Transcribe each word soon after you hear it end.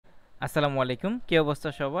আসসালামু আলাইকুম, কি অবস্থা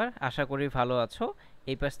সবার? আশা করি ভালো আছো।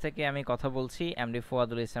 এই পাশ থেকে আমি কথা বলছি MD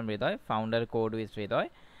ফুয়াদুল Islam Hridoy, founder code with হৃদয়।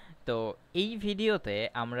 তো এই ভিডিওতে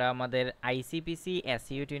আমরা আমাদের আইসিপিসি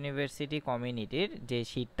অ্যাসিউট ইউনিভার্সিটি কমিউনিটির যে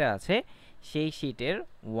শীটটা আছে সেই শীটের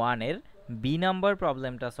 1-এর বি নাম্বার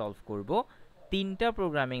প্রবলেমটা সলভ করব তিনটা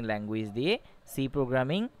প্রোগ্রামিং ল্যাঙ্গুয়েজ দিয়ে, C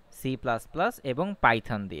programming, C plus plus এবং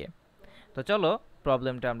পাইথন দিয়ে। তো চলো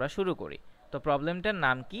প্রবলেমটা আমরা শুরু করি। তো প্রবলেমটার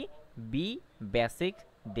নাম কি? B basic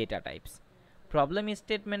data types. Problem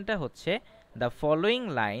স্টেটমেন্টটা হচ্ছে the following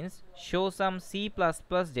lines show some C plus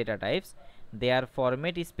plus data types, there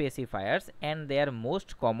format specifiers and there most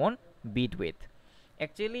common bit with.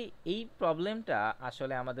 Actually এই প্রবলেমটা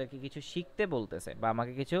আসলে আমাদেরকে কিছু শিখতে বলতেছে বা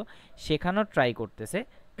আমাকে কিছু শেখানোর ট্রাই করতেছে।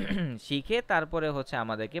 শিখে তারপরে হচ্ছে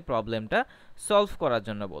আমাদেরকে প্রবলেমটা সলভ করার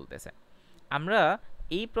জন্য বলতেছে। আমরা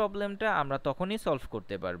এই প্রবলেমটা আমরা তখনই সলভ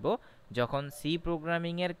করতে পারবো যখন সি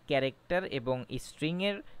প্রোগ্রামিংয়ের ক্যারেক্টার এবং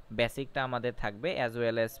স্ট্রিংয়ের বেসিকটা আমাদের থাকবে, as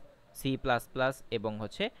well as she plus plus এবং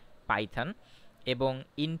হচ্ছে পাইথন, এবং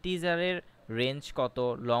ইন্টিজারের রেঞ্জ কত,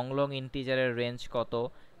 লং লং ইন্টিজারের রেঞ্জ কত,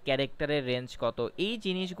 ক্যারেক্টারের রেঞ্জ কত, এই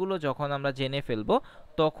জিনিসগুলো যখন আমরা জেনে ফেলবো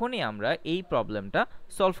তখনই আমরা এই প্রবলেমটা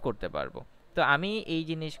সলভ করতে পারবো। তো আমি এই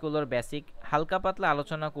জিনিসগুলোর বেসিক হালকা পাতলা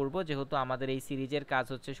আলোচনা করব, যেহেতু আমাদের এই সিরিজের কাজ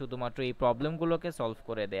হচ্ছে শুধুমাত্র এই প্রবলেমগুলোকে সলভ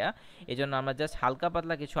করে দেয়া। এজন্য আমরা জাস্ট হালকা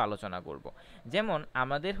পাতলা কিছু আলোচনা করব। যেমন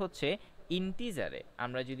আমাদের হচ্ছে ইন্টিজারে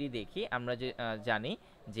আমরা যদি দেখি, আমরা যে জানি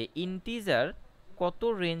যে ইন্টিজার কত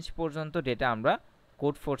রেঞ্জ পর্যন্ত ডেটা আমরা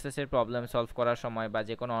কোড ফোর্সেসের প্রবলেম সলভ করার সময় বা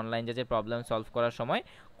যে কোনো অনলাইন যে প্রবলেম সলভ করার সময়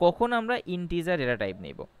কখন আমরা ইন্টিজার ডেটা টাইপ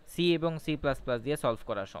নেব সি এবং সি প্লাস প্লাস দিয়ে সলভ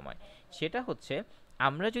করার সময়, সেটা হচ্ছে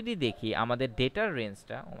আমরা যদি দেখি আমাদের ডেটার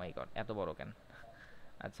রেঞ্জটা, ও মাই গড এত বড় কেন,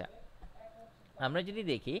 আচ্ছা, আমরা যদি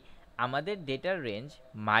দেখি আমাদের ডেটার রেঞ্জ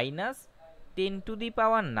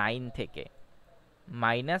 -10⁻৯ থেকে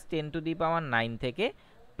 -10⁻৯ থেকে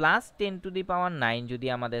 +10⁻৯ যদি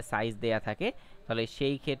আমাদের সাইজ দেয়া থাকে, তাহলে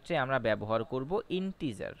সেই ক্ষেত্রে আমরা ব্যবহার করব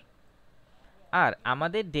ইন্টিজার। আর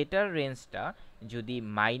আমাদের ডেটার রেঞ্জটা যদি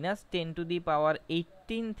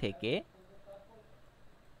 -10⁻18 থেকে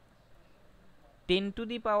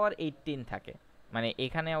 10⁻18 থাকে, মানে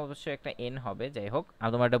এখানে অবশ্য একটা n হবে, যাই হোক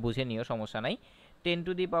তোমরা এটা বুঝে নিও, সমস্যা নাই।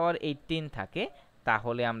 10⁻18 থাকে,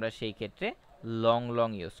 তাহলে আমরা সেই ক্ষেত্রে লং লং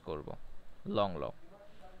ইউজ করব। লং লং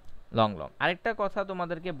লং লং আরেকটা কথা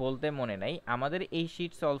তোমাদেরকে বলতে মনে নাই, আমাদের এই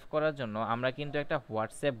শীট সলভ করার জন্য আমরা কিন্তু একটা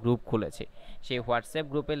হোয়াটসঅ্যাপ গ্রুপ খুলেছি। সেই হোয়াটসঅ্যাপ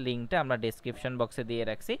গ্রুপের লিঙ্কটা আমরা ডেসক্রিপশন বক্সে দিয়ে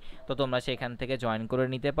রাখছি, তো তোমরা সেখান থেকে জয়েন করে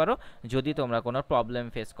নিতে পারো। যদি তোমরা কোনো প্রবলেম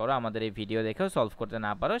ফেস করো, আমাদের এই ভিডিও দেখেও সলভ করতে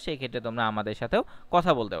না পারো, সেই ক্ষেত্রে তোমরা আমাদের সাথেও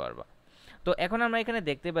কথা বলতে পারবা। তো এখন আমরা এখানে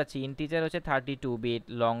দেখতে পাচ্ছি ইন্টিজার হচ্ছে 32 বিট,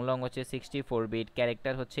 লং লং হচ্ছে 64 বিট,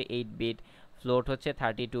 ক্যারেক্টার হচ্ছে 8 বিট, ফ্লোট হচ্ছে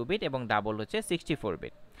 32 বিট এবং ডাবল হচ্ছে 64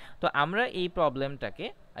 বিট। তো আমরা এই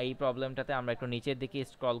প্রবলেমটাতে আমরা একটু নিচের দিকে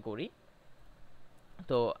স্ক্রল করি।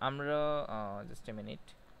 তো আমরা জাস্ট এ মিনিট,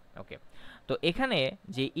 ওকে। তো এখানে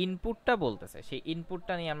যে ইনপুটটা বলতেছে সেই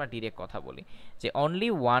ইনপুটটা নিয়ে আমরা ডিরেক্ট কথা বলি, যে only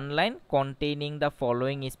one line containing the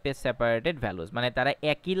following space separated values, মানে তারা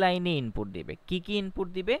একই লাইনে ইনপুট দিবে। কি কি ইনপুট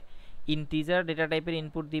দিবে? ইন্টিজার ডেটা টাইপের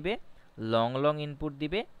ইনপুট দিবে, লং লং ইনপুট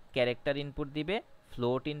দিবে, ক্যারেক্টার ইনপুট দিবে,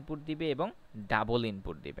 ফ্লোট ইনপুট দিবে এবং ডাবল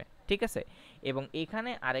ইনপুট দিবে, ঠিক আছে। এবং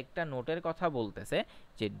এখানে আরেকটা নোটের কথা বলতেছে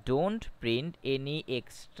যে don't print any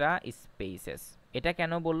extra spaces. এটা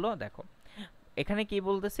কেন বললো দেখো, এখানে কি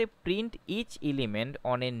বলতেছে, print each element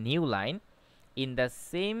on a new line in the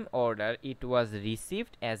same order it was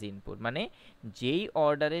received as input, মানে যেই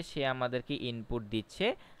অর্ডারে সে আমাদেরকে ইনপুট দিচ্ছে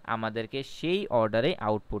আমাদেরকে সেই অর্ডারে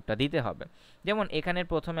আউটপুটটা দিতে হবে। যেমন এখানে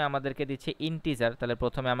প্রথমে আমাদেরকে দিচ্ছে ইন্টিজার, তাহলে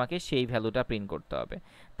প্রথমে আমাকে সেই ভ্যালুটা প্রিন্ট করতে হবে।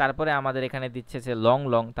 তারপরে আমাদের এখানে দিচ্ছে যে লং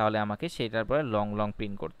লং, তাহলে আমাকে সেটার পরে লং লং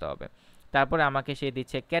প্রিন্ট করতে হবে। তারপরে আমাকে সে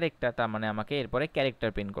দিচ্ছে ক্যারেক্টার, তার মানে আমাকে এরপরে ক্যারেক্টার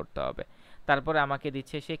প্রিন্ট করতে হবে। তারপরে আমাকে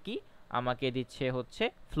দিচ্ছে সে কি, আমাকে দিচ্ছে হচ্ছে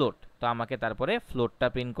ফ্লোট, তো আমাকে তারপরে ফ্লোটটা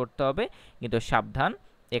প্রিন্ট করতে হবে। কিন্তু সাবধান,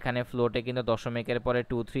 এখানে ফ্লোটে কিন্তু দশমিকের পরে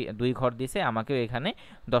 2 ঘর দিছে, আমাকেও এখানে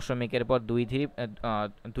দশমিকের পর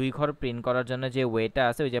 2 ঘর প্রিন্ট করার জন্য যে ওয়েটা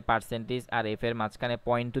আছে, ওই যে পার্সেন্টেজ আর এফ এর মাঝখানে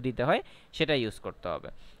পয়েন্ট দিতে হয়, সেটা ইউজ করতে হবে।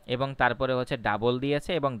 এবং তারপরে হচ্ছে ডাবল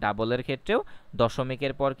দিয়েছে, এবং ডাবলের ক্ষেত্রেও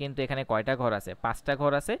দশমিকের পর কিন্তু এখানে কয়টা ঘর আছে? 5টা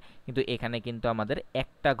ঘর আছে, কিন্তু এখানে কিন্তু আমাদের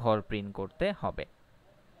একটা ঘর প্রিন্ট করতে হবে।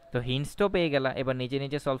 তো হিন্টসটাও পেয়ে গেলা, এবার নিজে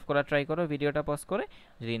নিজে সলভ করা ট্রাই করো ভিডিওটা পজ করে।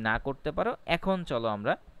 যদি না করতে পারো, এখন চলো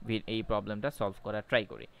আমরা এই প্রবলেমটা সলভ করা ট্রাই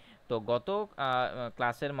করি। তো গত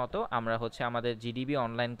ক্লাসের মতো আমরা হচ্ছে আমাদের জিডিবি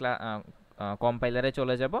অনলাইন কম্পাইলারে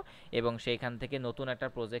চলে যাব এবং সেইখান থেকে নতুন একটা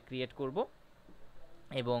প্রজেক্ট ক্রিয়েট করব,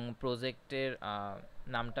 এবং প্রজেক্টের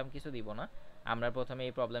নামটাম কিছু দিব না। আমরা প্রথমে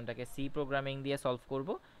এই প্রবলেমটাকে সি প্রোগ্রামিং দিয়ে সলভ করব।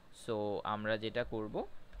 সো আমরা যেটা করব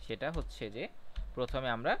সেটা হচ্ছে যে প্রথমে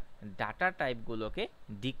আমরা ডাটা টাইপগুলোকে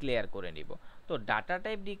ডিক্লেয়ার করে নিব। তো ডাটা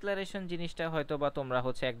টাইপ ডিক্লারেশন জিনিসটা হয়তো বা তোমরা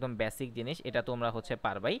হচ্ছে একদম বেসিক জিনিস, এটা তোমরা হচ্ছে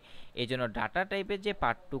পারবাই। এই জন্য ডাটা টাইপের যে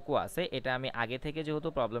পার্টটুকু আছে এটা আমি আগে থেকে যেহেতু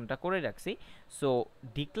প্রবলেমটা করে রাখছি, সো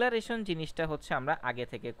ডিক্লারেশন জিনিসটা হচ্ছে আমরা আগে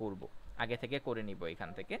থেকে করব, আগে থেকে করে নিব এখান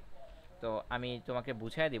থেকে। তো আমি তোমাকে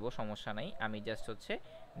বুঝাই দিব, সমস্যা নাই। আমি জাস্ট হচ্ছে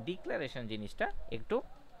ডিক্লারেশন জিনিসটা একটু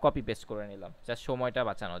কপি পেস্ট করে নিলাম জাস্ট সময়টা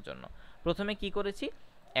বাঁচানোর জন্য। প্রথমে কি করেছি,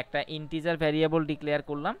 একটা ইন্টিজার ভ্যারিয়েবল ডিক্লেয়ার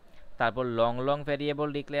করলাম, তারপর লং লং ভ্যারিয়েবল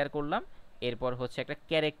ডিক্লেয়ার করলাম, এরপর হচ্ছে একটা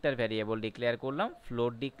ক্যারেক্টার ভ্যারিয়েবল ডিক্লেয়ার করলাম,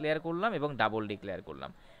 ফ্লোট ডিক্লেয়ার করলাম এবং ডাবল ডিক্লেয়ার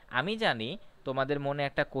করলাম। আমি জানি তোমাদের মনে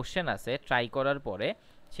একটা কোশ্চেন আছে ট্রাই করার পরে,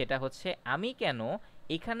 সেটা হচ্ছে আমি কেন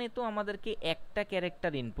এখানে তো আমাদেরকে একটা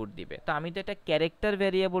ক্যারেক্টার ইনপুট দিবে, তো আমি তো একটা ক্যারেক্টার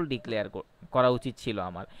ভ্যারিয়েবল ডিক্লেয়ার করা উচিত ছিল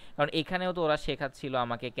আমার, কারণ এখানেও তো ওরা শেখাচ্ছিল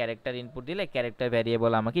আমাকে ক্যারেক্টার ইনপুট দিলে ক্যারেক্টার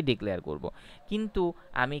ভ্যারিয়েবল আমাকে ডিক্লেয়ার করব। কিন্তু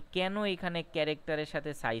আমি কেন এখানে ক্যারেক্টারের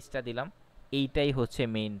সাথে সাইজটা দিলাম, এইটাই হচ্ছে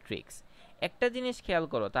মেইন ট্রিক্স। একটা জিনিস খেয়াল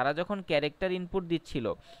করো, তারা যখন ক্যারেক্টার ইনপুট দিচ্ছিল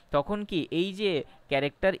তখন কি এই যে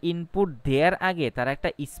ক্যারেক্টার ইনপুট দেওয়ার আগে তারা একটা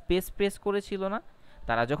স্পেস প্রেস করেছিল না?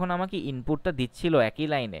 তারা যখন আমাকে ইনপুটটা দিচ্ছিল একই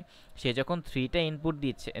লাইনে, সে যখন 3টা ইনপুট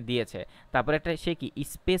দিয়েছে, তারপর একটা সে কি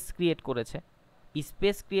স্পেস ক্রিয়েট করেছে,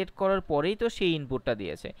 স্পেস ক্রিয়েট করার পরেই তো সেই ইনপুটটা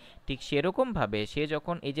দিয়েছে। ঠিক সেরকমভাবে সে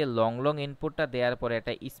যখন এই যে লং লং ইনপুটটা দেওয়ার পরে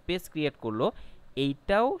একটা স্পেস ক্রিয়েট করলো,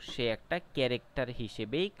 এইটাও সে একটা ক্যারেক্টার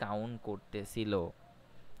হিসেবেই কাউন্ট করতেছিল।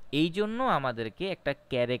 এই জন্য আমাদেরকে একটা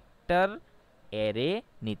ক্যারেক্টার অ্যারে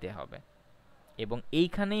নিতে হবে, এবং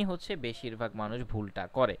এইখানেই হচ্ছে বেশিরভাগ মানুষ ভুলটা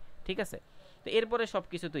করে। ঠিক আছে, তো এরপরে সব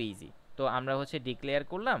কিছু তো ইজি। তো আমরা হচ্ছে ডিক্লেয়ার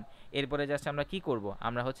করলাম, এরপরে জাস্ট আমরা কি করব,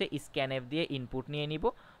 আমরা হচ্ছে স্ক্যানএফ দিয়ে ইনপুট নিয়ে নিব।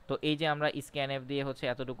 তো এই যে আমরা স্ক্যানএফ দিয়ে হচ্ছে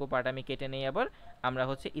এতটুকু পার্ট আমি কেটে নেই, আবার আমরা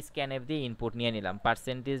হচ্ছে স্ক্যানএফ দিয়ে ইনপুট নিয়ে নিলাম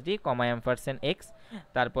 %d, $x।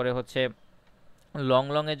 তারপরে হচ্ছে লং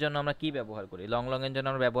লং এর জন্য আমরা কি ব্যবহার করি, লং লং এর জন্য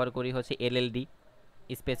আমরা ব্যবহার করি হচ্ছে এলএলডি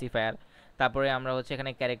স্পেসিফায়ার। তারপরে আমরা হচ্ছে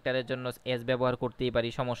এখানে ক্যারেক্টারের জন্য এস ব্যবহার করতেই পারি,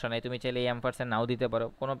 সমস্যা নাই, তুমি চাইলে এই নাও দিতে পারো,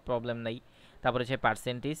 কোনো প্রবলেম নাই। তারপরে হচ্ছে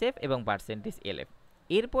 %f এবং %lf।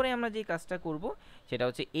 এরপরে আমরা যে কাজটা করব সেটা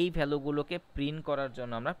হচ্ছে এই ভ্যালুগুলোকে প্রিন্ট করার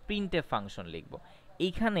জন্য আমরা প্রিন্টএফ ফাংশন লিখব।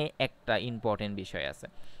 এইখানে একটা ইম্পর্টেন্ট বিষয় আছে,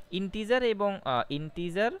 ইন্টিজার এবং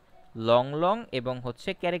ইন্টিজার লং লং এবং হচ্ছে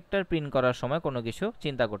ক্যারেক্টার প্রিন্ট করার সময় কোনো কিছু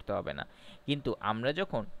চিন্তা করতে হবে না, কিন্তু আমরা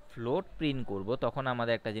যখন ফ্লোট প্রিন্ট করব তখন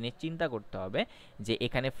আমাদের একটা জিনিস চিন্তা করতে হবে, যে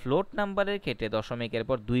এখানে ফ্লোট নাম্বারের ক্ষেত্রে দশমিকের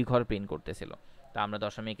পর 2 ঘর প্রিন্ট করতেছিল, তো আমরা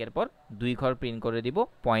দশমিকের পর 2 ঘর প্রিন্ট করে দিব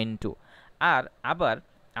 0.2। আর আবার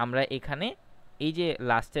আমরা এখানে এই যে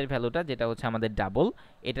লাস্টের ভ্যালুটা যেটা হচ্ছে আমাদের ডাবল,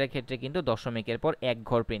 এটার ক্ষেত্রে কিন্তু দশমিকের পর 1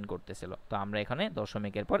 ঘর প্রিন্ট করতেছিল, তো আমরা এখানে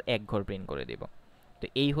দশমিকের পর 1 ঘর প্রিন্ট করে দিব। তো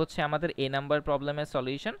এই হচ্ছে আমাদের এ নাম্বার প্রবলেমের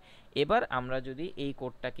সলিউশন। এবার আমরা যদি এই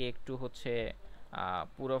কোডটাকে একটু হচ্ছে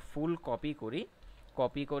পুরো ফুল কপি করি,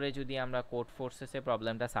 কপি করে যদি আমরা কোড ফোর্সেসে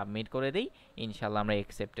প্রবলেমটা সাবমিট করে দিই, ইনশাল্লাহ আমরা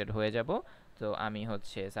অ্যাকসেপ্টেড হয়ে যাব। তো আমি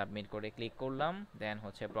হচ্ছে সাবমিট করে ক্লিক করলাম, দেন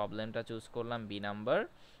হচ্ছে প্রবলেমটা চুজ করলাম B number,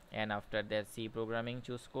 and after that C programming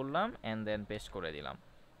choose করলাম, অ্যান্ড দেন পেস্ট করে দিলাম,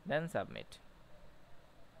 দেন submit.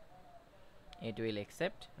 It will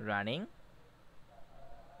accept running,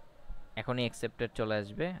 এখনই অ্যাকসেপ্টেড চলে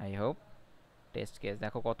আসবে আই হোপ। টেস্ট কেস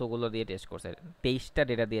দেখো কতগুলো দিয়ে টেস্ট করছে, 23টা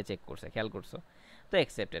ডেটা দিয়ে চেক করছে, খেয়াল করছো? তো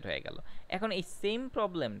অ্যাকসেপ্টেড হয়ে গেল। এখন এই সেম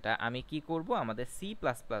প্রবলেমটা আমি কি করব, আমাদের সি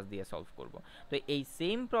প্লাস প্লাস দিয়ে সলভ করব। তো এই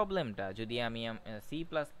সেম প্রবলেমটা যদি আমি সি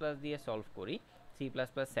প্লাস প্লাস দিয়ে সলভ করি, সি প্লাস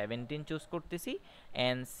প্লাস 17 চুজ করতেছি,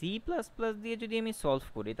 অ্যান্ড সি প্লাস প্লাস দিয়ে যদি আমি সলভ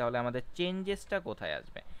করি, তাহলে আমাদের চেঞ্জেসটা কোথায়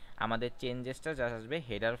আসবে, আমাদের চেঞ্জেসটা যা আসবে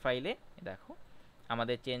হেডার ফাইলে। দেখো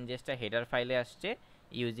আমাদের চেঞ্জেসটা হেডার ফাইলে আসছে,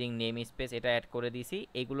 ইউজিং নেম স্পেস এটা অ্যাড করে দিছি।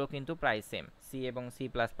 এগুলো কিন্তু প্রায় সেম, সি এবং সি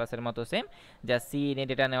প্লাস প্লাসের মতো সেম, যা সি ইনে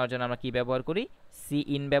ডেটা নেওয়ার জন্য আমরা কি ব্যবহার করি, সি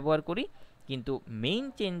ইন ব্যবহার করি। কিন্তু মেইন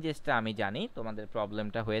চেঞ্জেসটা আমি জানি তোমাদের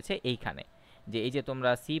প্রবলেমটা হয়েছে এইখানে, যে এই যে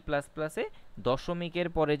তোমরা সি প্লাস প্লাসে দশমিকের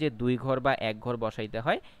পরে যে 2 ঘর বা 1 ঘর বসাইতে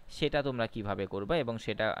হয়, সেটা তোমরা কিভাবে করবে, এবং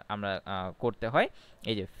সেটা আমরা করতে হয়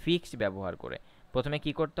এই যে ফিক্সড ব্যবহার করে। প্রথমে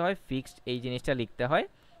কি করতে হয়, ফিক্সড এই জিনিসটা লিখতে হয়,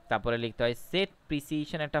 তারপরে লিখতে হয় সেট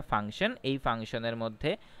প্রিসিশন একটা ফাংশন, এই ফাংশনের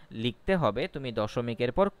মধ্যে লিখতে হবে তুমি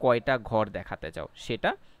দশমিকের পর কয়টা ঘর দেখাতে চাও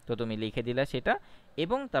সেটা, তো তুমি লিখে দিলা সেটা,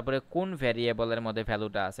 এবং তারপরে কোন ভ্যারিয়েবলের মধ্যে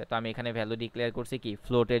ভ্যালুটা আছে। তো আমি এখানে ভ্যালু ডিক্লেয়ার করছি কি,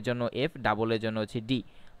 ফ্লোটের জন্য এফ, ডাবলের জন্য হচ্ছে ডি,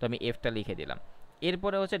 তো আমি এফটা লিখে দিলাম।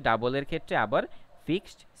 এরপরে হচ্ছে ডাবলের ক্ষেত্রে আবার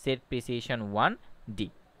ফিক্সড সেট প্রিসিশন 1 ডি।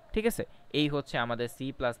 ঠিক আছে, এই হচ্ছে আমাদের সি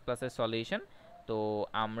প্লাস প্লাসের সলিউশন। তো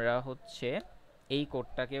আমরা হচ্ছে এই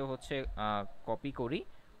কোডটাকেও হচ্ছে কপি করি,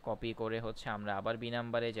 কপি করে হচ্ছে আমরা আবার বি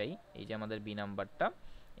নাম্বারে যাই, এই যে আমাদের বি নাম্বারটা,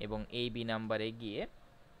 এবং এই বি নাম্বারে গিয়ে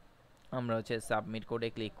আমরা হচ্ছে সাবমিট কোডে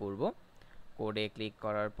ক্লিক করব। কোডে ক্লিক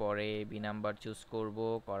করার পরে বি নাম্বার চুজ করব,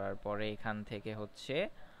 করার পরে এখান থেকে হচ্ছে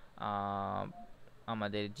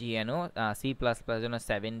আমাদের জিএনও সি প্লাস প্লাস জন্য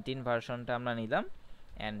 17 ভার্সনটা আমরা নিলাম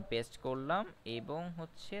অ্যান্ড পেস্ট করলাম এবং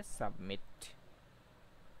হচ্ছে সাবমিট।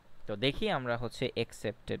 তো দেখি আমরা হচ্ছে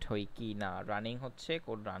অ্যাকসেপ্টেড হই কি না। রানিং হচ্ছে,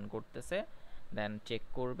 কোড রান করতেছে, দেন চেক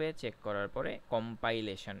করবে, চেক করার পরে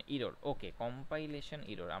কম্পাইলেশন ইরর। ওকে, কম্পাইলেশন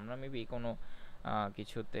ইরর, আমরা মেবি কোনো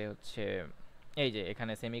কিছুতে হচ্ছে এই যে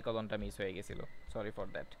এখানে সেমিকলনটা মিস হয়ে গেছিল, সরি ফর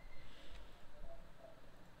দ্যাট।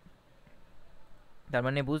 তার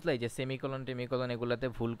মানে বুঝলাই যে সেমিকলন টেমিকলন এগুলোতে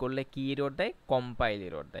ভুল করলে কি এরর দেয়, কম্পাইল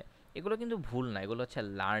এরর দেয়। এগুলো কিন্তু ভুল না, এগুলো হচ্ছে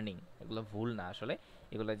লার্নিং, এগুলো ভুল না আসলে।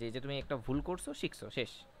 এগুলো যে তুমি একটা ভুল করছো, শিখছো,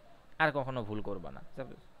 শেষ, আর কখনো ভুল করবা না,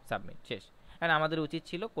 সাবমিট, শেষ। কারণ আমাদের উচিত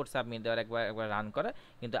ছিল কোড সাবমিট দেওয়ার, একবার একবার রান করা,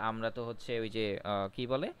 কিন্তু আমরা তো হচ্ছে ওই যে কি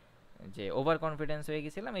বলে যে ওভার কনফিডেন্স হয়ে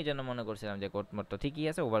গেছিলাম, এই জন্য মনে করছিলাম যে কোড মোড তো ঠিকই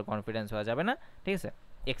আছে, ওভার কনফিডেন্স হওয়া যাবে না, ঠিক আছে,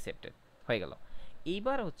 অ্যাকসেপ্টেড হয়ে গেল।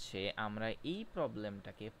 এইবার হচ্ছে আমরা এই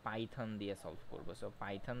প্রবলেমটাকে পাইথন দিয়ে সলভ করব। সো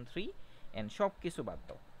পাইথন 3 অ্যান্ড সব কিছু বাদ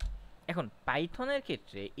দাও। এখন পাইথনের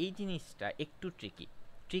ক্ষেত্রে এই জিনিসটা একটু ট্রিকি।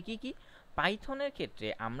 ট্রিকি কি? পাইথনের ক্ষেত্রে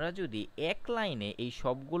আমরা যদি এক লাইনে এই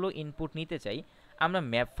সবগুলো ইনপুট নিতে চাই, আমরা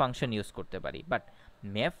ম্যাপ ফাংশন ইউজ করতে পারি, বাট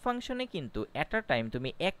ম্যাপ ফাংশনে কিন্তু অ্যাট আ টাইম তুমি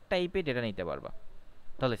এক টাইপের ডেটা নিতে পারবা।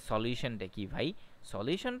 তাহলে সলিউশনটা কি ভাই?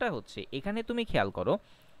 সলিউশনটা হচ্ছে এখানে তুমি খেয়াল করো,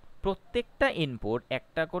 প্রত্যেকটা ইনপুট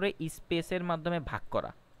একটা করে স্পেসের মাধ্যমে ভাগ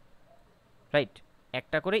করা, রাইট,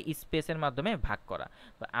 একটা করে স্পেসের মাধ্যমে ভাগ করা।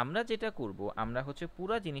 তো আমরা যেটা করব, আমরা হচ্ছে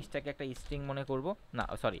পুরো জিনিসটাকে একটা স্ট্রিং মনে করব, না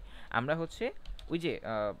সরি, আমরা হচ্ছে ওই যে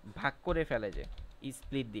ভাগ করে ফেলে যে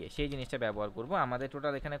স্প্লিট দিয়ে, সেই জিনিসটা ব্যবহার করব। আমাদের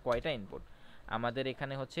টোটাল এখানে কয়টা ইনপুট? আমাদের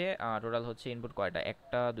এখানে হচ্ছে টোটাল হচ্ছে ইনপুট কয়টা,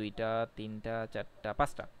 একটা, দুইটা, তিনটা, চারটা,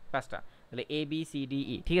 পাঁচটা, পাঁচটা। তাহলে A B C D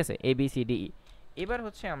E, ঠিক আছে, A B C D E. এবার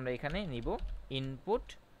হচ্ছে আমরা এখানে নিব ইনপুট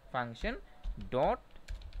ফাংশন ডট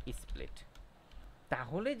স্প্লিট।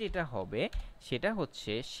 তাহলে যেটা হবে সেটা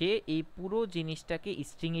হচ্ছে সে এই পুরো জিনিসটাকে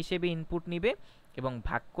স্ট্রিং হিসেবে ইনপুট নিবে এবং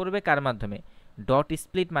ভাগ করবে কার মাধ্যমে? ডট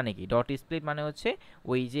স্প্লিট মানে কি? ডট স্প্লিট মানে হচ্ছে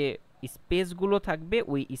ওই যে স্পেসগুলো থাকবে,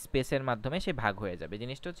 ওই স্পেসের মাধ্যমে সে ভাগ হয়ে যাবে।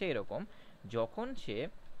 জিনিসটা হচ্ছে এরকম, যখন সে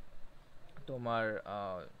তোমার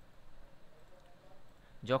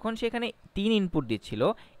যখন সেখানে 3 ইনপুট দিচ্ছিল,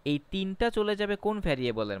 এই 3টা চলে যাবে কোন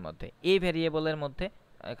ভ্যারিয়েবলের মধ্যে? এ ভ্যারিয়েবলের মধ্যে।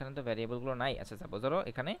 এখানে তো ভ্যারিয়েবলগুলো নাই। আচ্ছা সাপোজ ধরো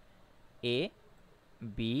এখানে A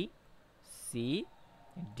B C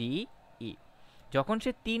D E. যখন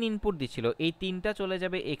সে 3 ইনপুট দিচ্ছিল, এই 3টা চলে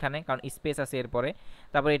যাবে এখানে, কারণ স্পেস আছে এরপরে।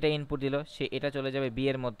 তারপর এটা ইনপুট দিল, সে এটা চলে যাবে বি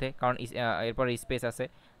এর মধ্যে, কারণ এরপরে স্পেস আছে।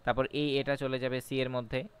 তারপর এটা চলে যাবে সি এর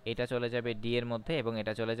মধ্যে, এটা চলে যাবে ডি এর মধ্যে, এবং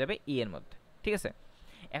এটা চলে যাবে ই এর মধ্যে, ঠিক আছে।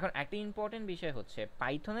 এখন একটা ইম্পর্টেন্ট বিষয় হচ্ছে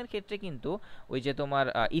পাইথনের ক্ষেত্রে কিন্তু ওই যে তোমার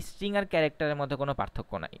স্ট্রিং আর ক্যারেক্টারের মধ্যে কোনো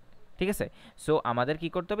পার্থক্য নাই, ঠিক আছে। সো আমাদের কি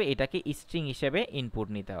করতে হবে, এটাকে স্ট্রিং হিসেবে ইনপুট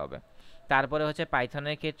নিতে হবে। তারপরে হচ্ছে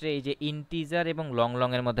পাইথনের ক্ষেত্রে এই যে ইন্টিজার এবং লং লং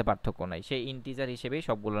এর মধ্যে পার্থক্য নাই, সেই ইন্টিজার হিসেবেই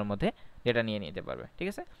সবগুলোর মধ্যে ডেটা নিয়ে নিতে পারবে, ঠিক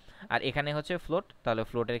আছে। আর এখানে হচ্ছে ফ্লোট, তাহলে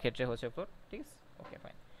ফ্লোটের ক্ষেত্রে হচ্ছে ফ্লোট, ঠিক আছে, ওকে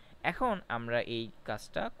ফাইন। এখন আমরা এই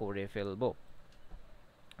কাজটা করে ফেলবো।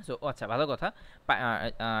 সো আচ্ছা, ভালো কথা,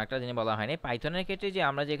 একটা জিনিস বলা হয়নি, পাইথনের ক্ষেত্রে যে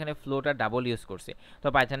আমরা যে এখানে ফ্লোট আর ডাবল ইউজ করছি, তো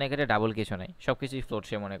পাইথনের ক্ষেত্রে ডাবল কিছু নেই, সব কিছুই ফ্লোট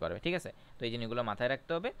সে মনে করবে, ঠিক আছে। তো এই জিনিসগুলো মাথায়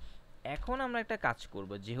রাখতে হবে। এখন আমরা একটা কাজ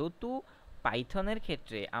করব, যেহেতু পাইথনের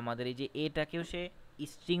ক্ষেত্রে আমাদের এই যে এটাকেও সে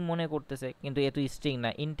স্ট্রিং মনে করতেছে, কিন্তু এ তো স্ট্রিং না,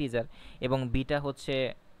 ইন্টিজার, এবং বিটা হচ্ছে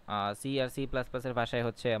সি আর সি প্লাস প্লাসের ভাষায়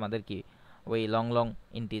হচ্ছে আমাদের কি ওই লং লং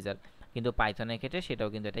ইন্টিজার, কিন্তু পাইথনের ক্ষেত্রে সেটাও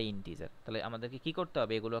কিন্তু এটা ইন্টিজার। তাহলে আমাদেরকে কি করতে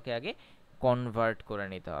হবে, এগুলোকে আগে কনভার্ট করে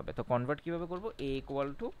নিতে হবে। তো কনভার্ট কিভাবে করব? এ ইকুয়াল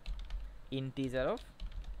টু ইন্টিজার অফ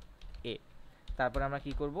এ, তারপর আমরা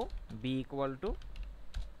কি করব, B equal to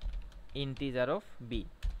integer of B.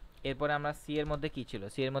 এরপরে আমরা সি এর মধ্যে কি ছিল,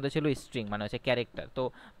 সি এর মধ্যে ছিল স্ট্রিং, মানে হচ্ছে ক্যারেক্টার। তো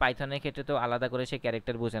পাইথনের ক্ষেত্রে তো আলাদা করে সে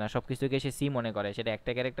ক্যারেক্টার বোঝে না, সব কিছুকে সে সি মনে করে, সেটা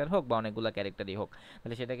একটা ক্যারেক্টার হোক বা অনেকগুলো ক্যারেক্টারই হোক,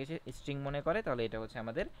 তাহলে সেটাকে সে স্ট্রিং মনে করে, তাহলে এটা হচ্ছে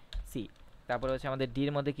আমাদের সি। তারপরে হচ্ছে আমাদের ডি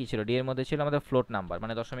এর মধ্যে কি ছিল, ডি এর মধ্যে ছিল আমাদের ফ্লোট নাম্বার,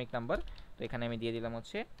 মানে দশমিক নাম্বার, তো এখানে আমি দিয়ে দিলাম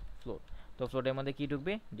হচ্ছে ফ্লোট। তো ফ্লোটের মধ্যে কি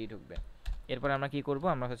ঢুকবে, ডি ঢুকবে। এরপরে আমরা কি করব,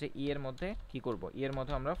 আমরা হচ্ছে ই এর মধ্যে কি করব, ই এর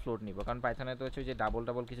মধ্যে আমরা ফ্লোট নিব, কারণ পাইথনে তো হচ্ছে যে ডাবল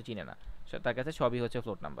ডাবল কিছু চিনে না, তার কাছে সবই হচ্ছে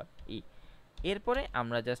ফ্লোট নাম্বার ই। এরপরে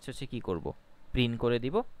আমরা জাস্ট হচ্ছে কি করব, প্রিন্ট করে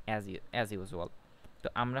দিব অ্যাজ ইউজুয়াল। তো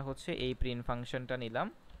আমরা হচ্ছে এই প্রিন্ট ফাংশনটা নিলাম,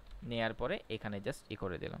 নেয়ার পরে এখানে জাস্ট ই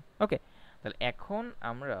করে দিলাম, ওকে। তাহলে এখন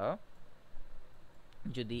আমরা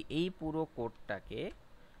যদি এই পুরো কোডটাকে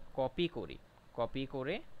কপি করি, কপি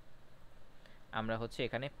করে আমরা হচ্ছে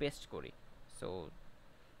এখানে পেস্ট করি, সো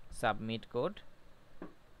সাবমিট কোড,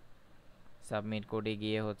 সাবমিট কোডে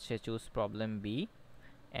গিয়ে হচ্ছে চুজ প্রবলেম বি,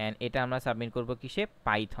 অ্যান্ড এটা আমরা সাবমিট করব কিসে,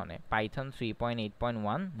 পাইথনে, পাইথন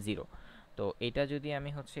 3.8.10। তো এটা যদি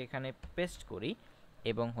আমি হচ্ছে এখানে পেস্ট করি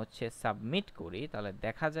এবং হচ্ছে সাবমিট করি, তাহলে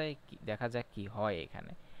দেখা যাক কি হয়।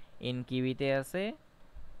 এখানে ইন কিউতে আছে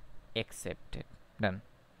অ্যাকসেপ্টেড, ডান।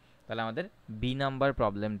 তাহলে আমাদের বি নাম্বার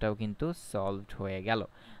প্রবলেমটাও কিন্তু সলভড হয়ে গেল।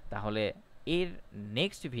 তাহলে এর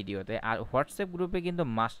নেক্সট ভিডিওতে আর হোয়াটসঅ্যাপ গ্রুপে কিন্তু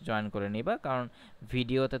মাস্ট জয়েন করে নিবা, কারণ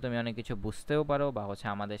ভিডিওতে তুমি অনেক কিছু বুঝতেও পারো বা হচ্ছে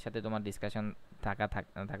আমাদের সাথে তোমার ডিসকাশন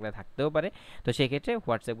থাকলে থাকতেও পারে। তো সেক্ষেত্রে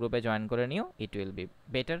হোয়াটসঅ্যাপ গ্রুপে জয়েন করে নিও, it will be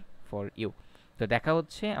better for you. তো দেখা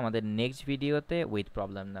হচ্ছে আমাদের নেক্সট ভিডিওতে with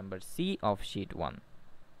problem number C of shit 1।